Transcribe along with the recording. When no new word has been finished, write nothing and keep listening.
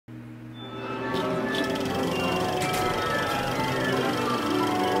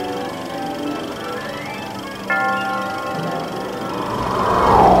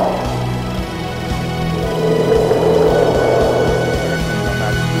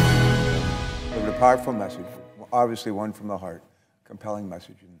Powerful message, obviously one from the heart, compelling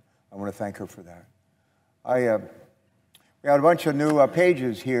message, and I want to thank her for that. We had a bunch of new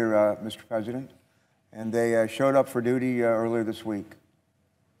pages here, Mr. President, and they showed up for duty earlier this week.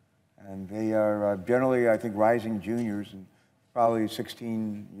 And they are generally, I think, rising juniors, and probably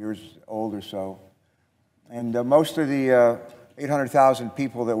 16 years old or so. And most of the 800,000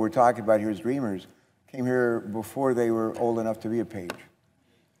 people that we're talking about here as Dreamers came here before they were old enough to be a page.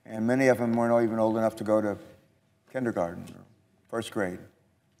 And many of them weren't even old enough to go to kindergarten or first grade.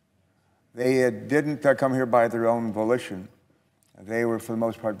 They didn't come here by their own volition. They were, for the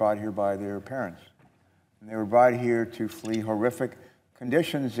most part, brought here by their parents. And they were brought here to flee horrific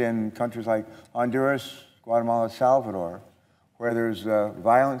conditions in countries like Honduras, Guatemala, Salvador, where there's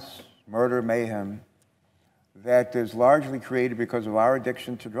violence, murder, mayhem, that is largely created because of our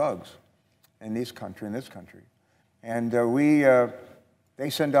addiction to drugs in this country. And they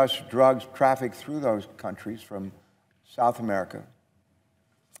send us drugs trafficked through those countries from South America.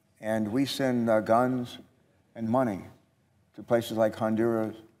 And we send guns and money to places like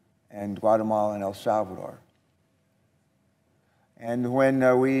Honduras and Guatemala and El Salvador. And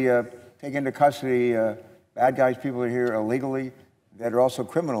when we take into custody bad guys, people that are here illegally, that are also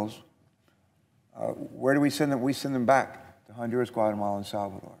criminals, where do we send them? We send them back to Honduras, Guatemala, and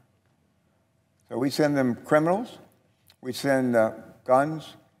Salvador. So we send them criminals, we send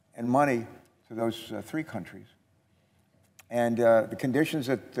guns and money to those three countries. And the conditions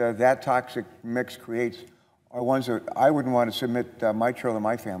that that toxic mix creates are ones that I wouldn't want to submit my children and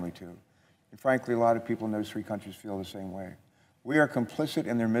my family to. And frankly, a lot of people in those three countries feel the same way. We are complicit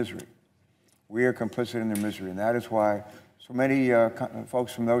in their misery. We are complicit in their misery. And that is why so many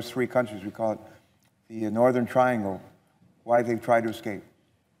folks from those three countries, we call it the Northern Triangle, why they've tried to escape.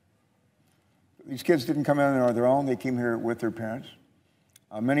 These kids didn't come in on their own. They came here with their parents.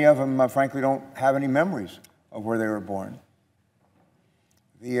 Many of them, frankly, don't have any memories of where they were born.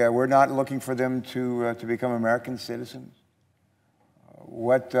 We're not looking for them to become American citizens.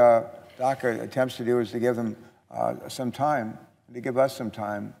 What DACA attempts to do is to give them some time, to give us some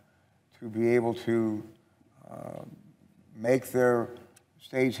time to be able to make their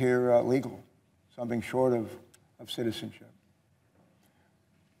stays here legal, something short of citizenship.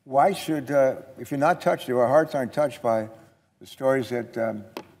 Why should, if you're not touched, if our hearts aren't touched by the stories that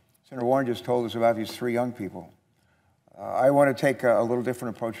Senator Warren just told us about these three young people, I want to take a little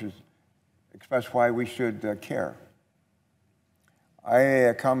different approach to express why we should care.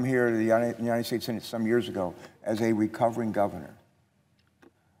 I come here to the United States Senate some years ago as a recovering governor.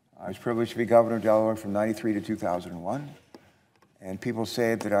 I was privileged to be governor of Delaware from '93 to 2001, and people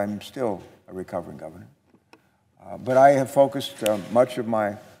say that I'm still a recovering governor. But I have focused much of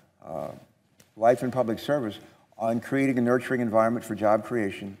my life in public service on creating a nurturing environment for job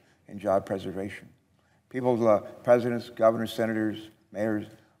creation and job preservation. People, presidents, governors, senators, mayors,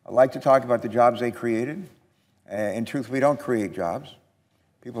 like to talk about the jobs they created. In truth, we don't create jobs.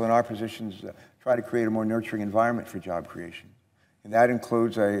 People in our positions try to create a more nurturing environment for job creation. And that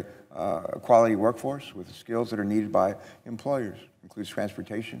includes a quality workforce with the skills that are needed by employers. It includes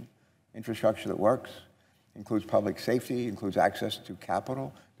transportation, infrastructure that works, includes public safety, includes access to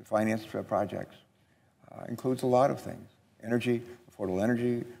capital to finance projects, includes a lot of things. Energy, affordable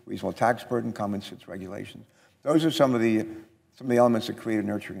energy, reasonable tax burden, common sense regulations. Those are some of the elements that create a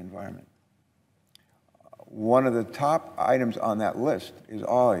nurturing environment. One of the top items on that list is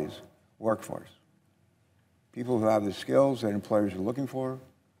always workforce. People who have the skills that employers are looking for,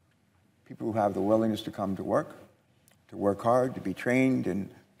 people who have the willingness to come to work hard, to be trained, and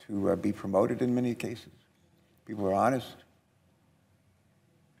to be promoted in many cases. People who are honest.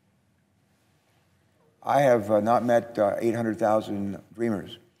 I have not met 800,000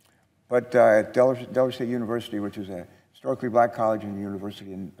 Dreamers, but at Delaware State University, which is a historically black college and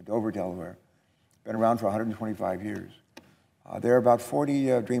university in Dover, Delaware, been around for 125 years. There are about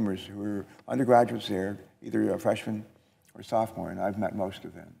 40 Dreamers who are undergraduates there, either a freshman or sophomore, and I've met most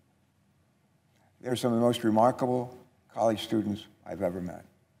of them. They're some of the most remarkable college students I've ever met.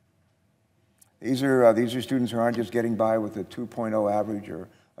 These are students who aren't just getting by with a 2.0 average or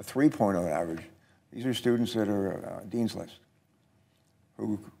a 3.0 average. These are students that are Dean's List,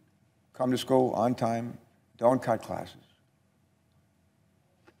 who come to school on time, don't cut classes,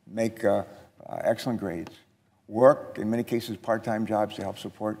 make excellent grades, work, in many cases, part-time jobs to help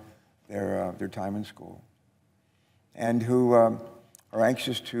support their time in school, and who are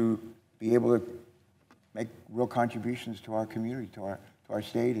anxious to be able to make real contributions to our community, to our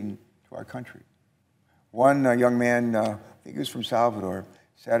state, and to our country. One young man, I think he was from Salvador,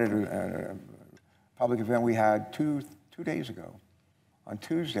 said at a public event we had two days ago, on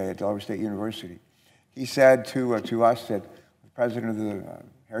Tuesday at Delaware State University, He said to us that the president of the,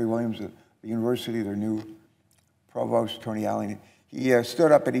 Harry Williams, the university, their new provost, Tony Allen, he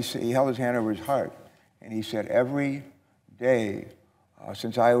stood up and he held his hand over his heart, and he said, every day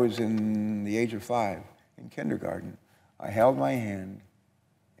since I was in the age of 5, in kindergarten, I held my hand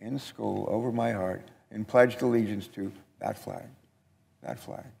in school over my heart and pledged allegiance to that flag, that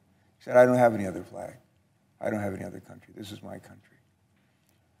flag. He said, I don't have any other flag. I don't have any other country. This is my country.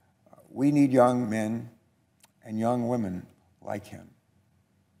 We need young men and young women like him.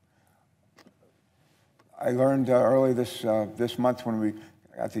 I learned early this month when we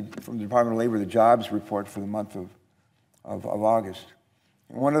got from the Department of Labor the jobs report for the month of August.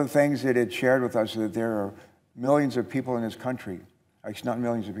 And one of the things that it shared with us is that there are millions of people in this country, actually not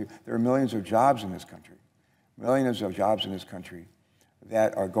millions of people, there are millions of jobs in this country, millions of jobs in this country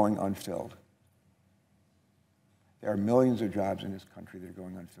that are going unfilled. There are millions of jobs in this country that are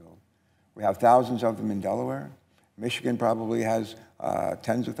going unfilled. We have thousands of them in Delaware. Michigan probably has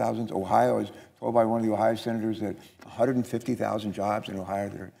tens of thousands. Ohio is told by one of the Ohio senators that 150,000 jobs in Ohio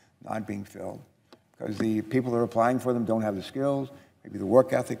that are not being filled because the people that are applying for them don't have the skills, maybe the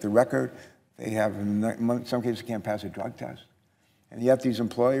work ethic, the record. They have, in some cases, can't pass a drug test. And yet these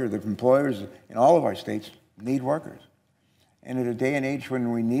employers in all of our states need workers. And at a day and age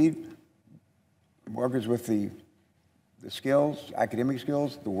when we need workers with the skills, academic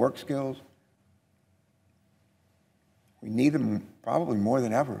skills, the work skills, we need them probably more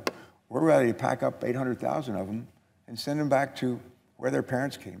than ever. We're ready to pack up 800,000 of them and send them back to where their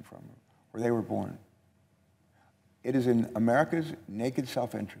parents came from, where they were born. It is in America's naked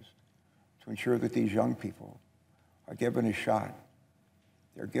self-interest to ensure that these young people are given a shot.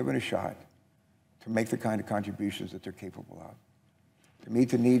 They're given a shot to make the kind of contributions that they're capable of, to meet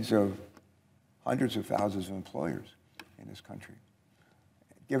the needs of hundreds of thousands of employers in this country.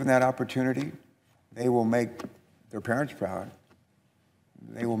 Given that opportunity, they will make their parents proud.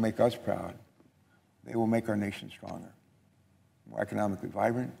 They will make us proud. They will make our nation stronger, more economically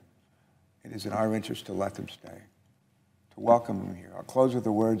vibrant. It is in our interest to let them stay, to welcome them here. I'll close with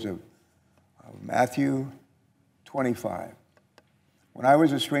the words of Matthew 25. When I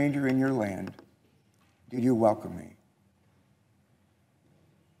was a stranger in your land, did you welcome me?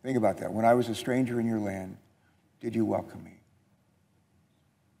 Think about that. When I was a stranger in your land, did you welcome me?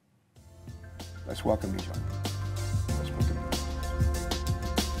 Let's welcome these young people.